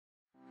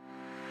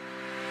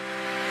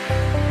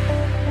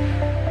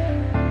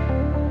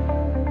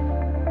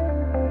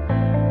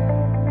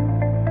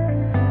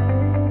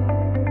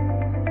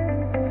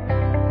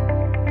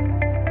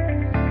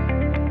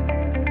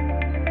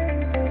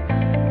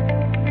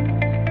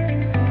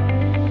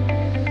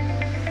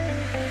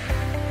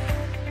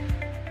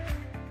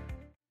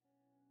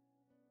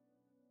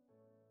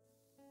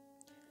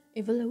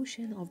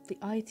Evolution of the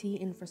IT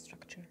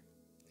infrastructure.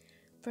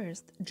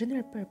 First,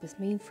 general purpose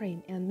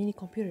mainframe and mini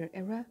computer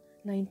era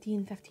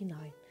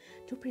 1959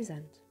 to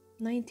present.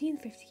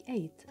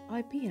 1958,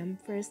 IBM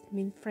first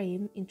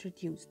mainframe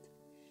introduced.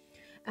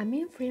 A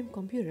mainframe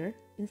computer,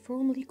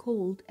 informally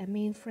called a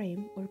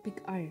mainframe or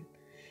big iron,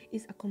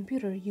 is a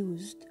computer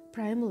used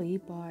primarily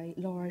by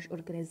large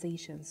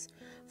organizations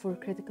for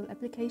critical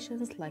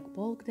applications like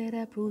bulk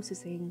data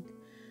processing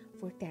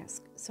for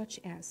tasks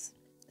such as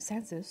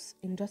census,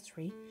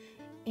 industry,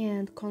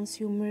 and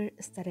consumer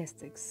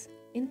statistics,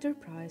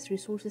 enterprise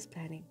resources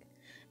planning,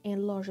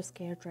 and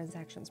large-scale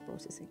transactions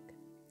processing.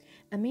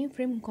 A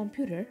mainframe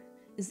computer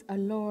is a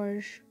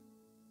large,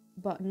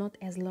 but not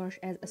as large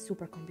as a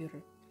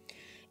supercomputer,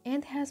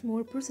 and has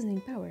more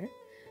processing power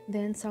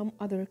than some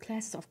other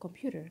classes of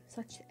computer,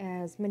 such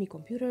as mini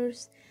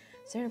computers,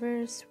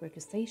 servers,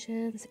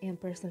 workstations, and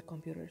personal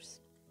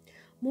computers.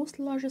 Most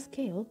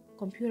large-scale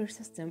computer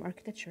system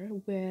architecture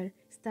were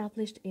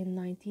established in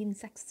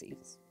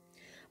 1960s,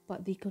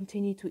 but they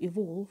continue to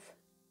evolve,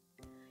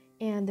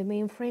 and the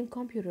mainframe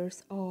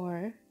computers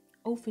are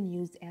often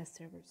used as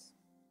servers.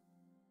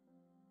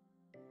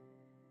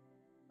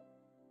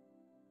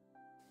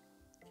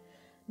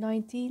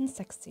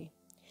 (1960)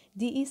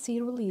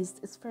 DEC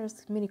released its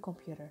first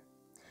mini-computer,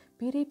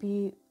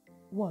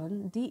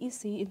 PDP-1.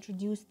 DEC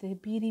introduced the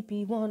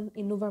PDP-1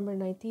 in November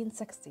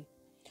 1960,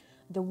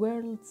 the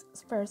world's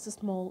first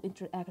small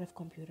interactive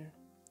computer.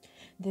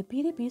 The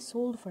PDP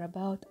sold for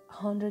about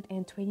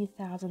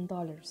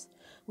 $120,000,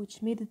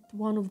 which made it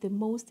one of the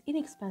most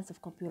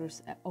inexpensive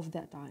computers of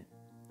that time.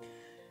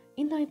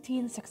 In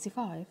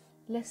 1965,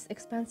 less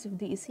expensive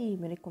DEC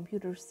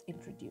mini-computers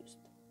introduced.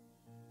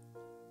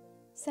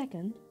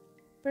 Second,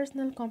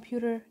 personal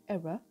computer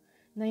era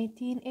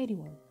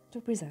 1981 to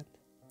present.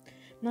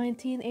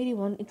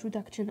 1981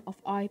 introduction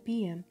of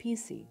IBM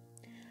PC.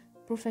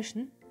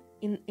 Profession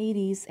in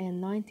 80s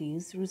and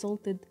 90s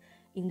resulted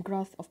in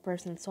growth of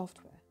personal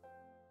software.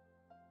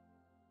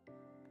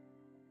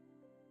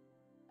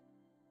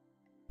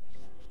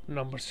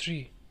 Number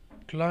 3.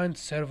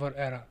 Client-server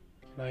era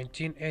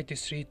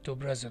 1983 to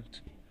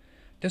present.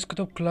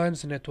 Desktop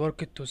clients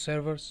networked to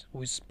servers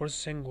with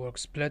processing work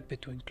split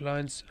between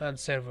clients and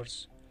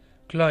servers.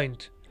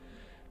 Client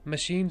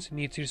machines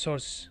need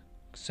resources.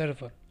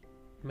 Server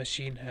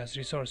machine has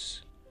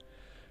resources.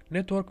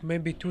 Network may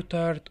be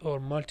two-tiered or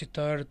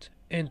multi-tiered,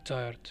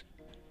 n-tiered.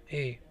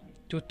 A.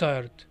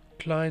 Two-tiered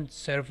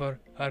client-server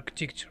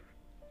architecture.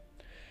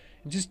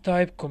 In this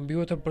type,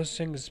 computer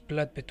processing is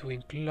split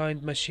between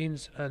client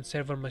machines and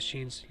server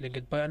machines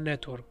linked by a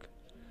network.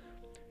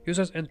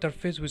 Users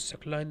interface with the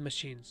client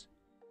machines.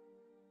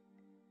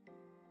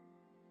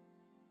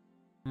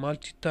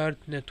 Multi-tiered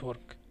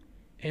network,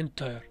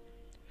 n-tier.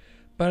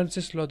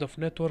 Balances load of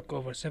network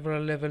over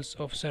several levels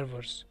of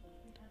servers.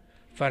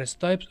 Various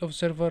types of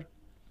server,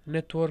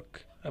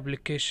 network,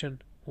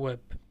 application,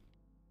 web.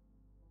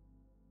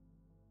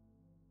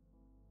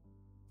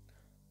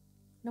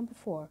 Number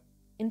 4.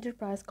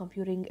 Enterprise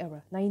Computing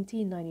Era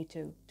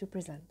 1992 to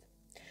present.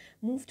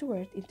 Move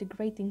toward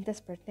integrating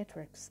disparate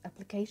networks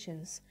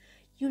applications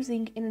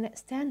using internet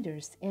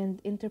standards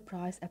and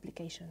enterprise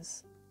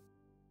applications.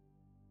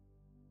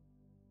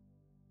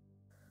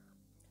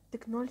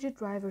 Technology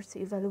drivers to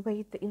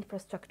evaluate the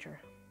infrastructure.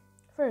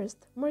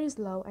 First, Moore's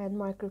Law and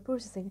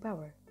microprocessing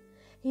power.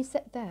 He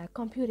said that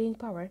computing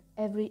power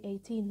every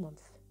 18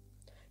 months.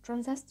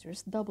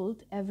 Transistors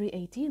doubled every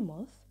 18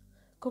 months.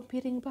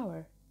 Computing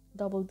power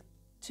doubled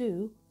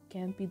too,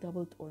 can be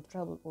doubled or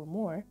trebled or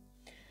more.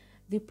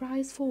 The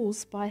price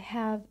falls by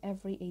half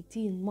every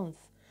 18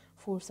 months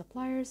for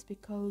suppliers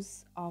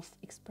because of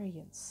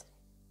experience.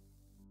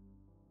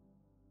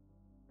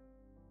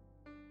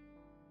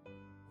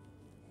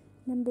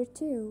 Number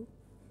 2.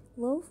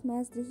 Law of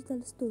mass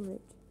digital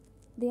storage.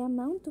 The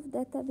amount of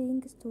data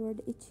being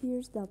stored each year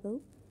is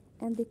double,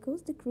 and the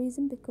cost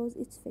decreasing because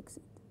it's fixed.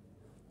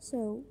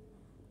 So,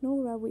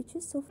 NORA, which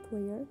is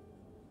software,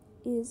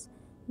 is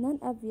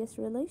non-obvious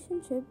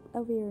relationship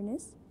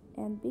awareness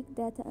and big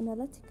data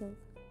analytical.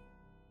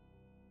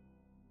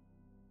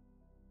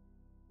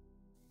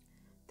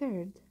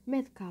 Third,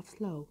 Metcalfe's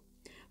law.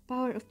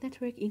 Power of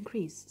network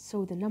increase,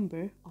 so the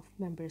number of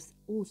members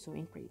also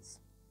increase.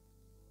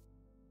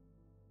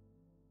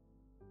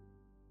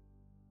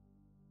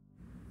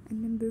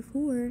 And number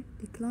 4,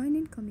 decline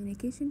in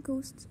communication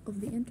costs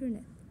of the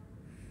internet.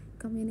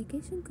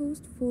 Communication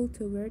costs fall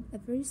toward a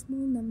very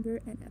small number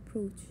and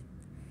approach.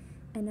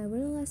 And our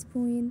last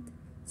point,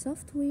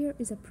 software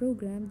is a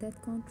program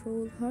that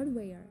controls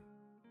hardware.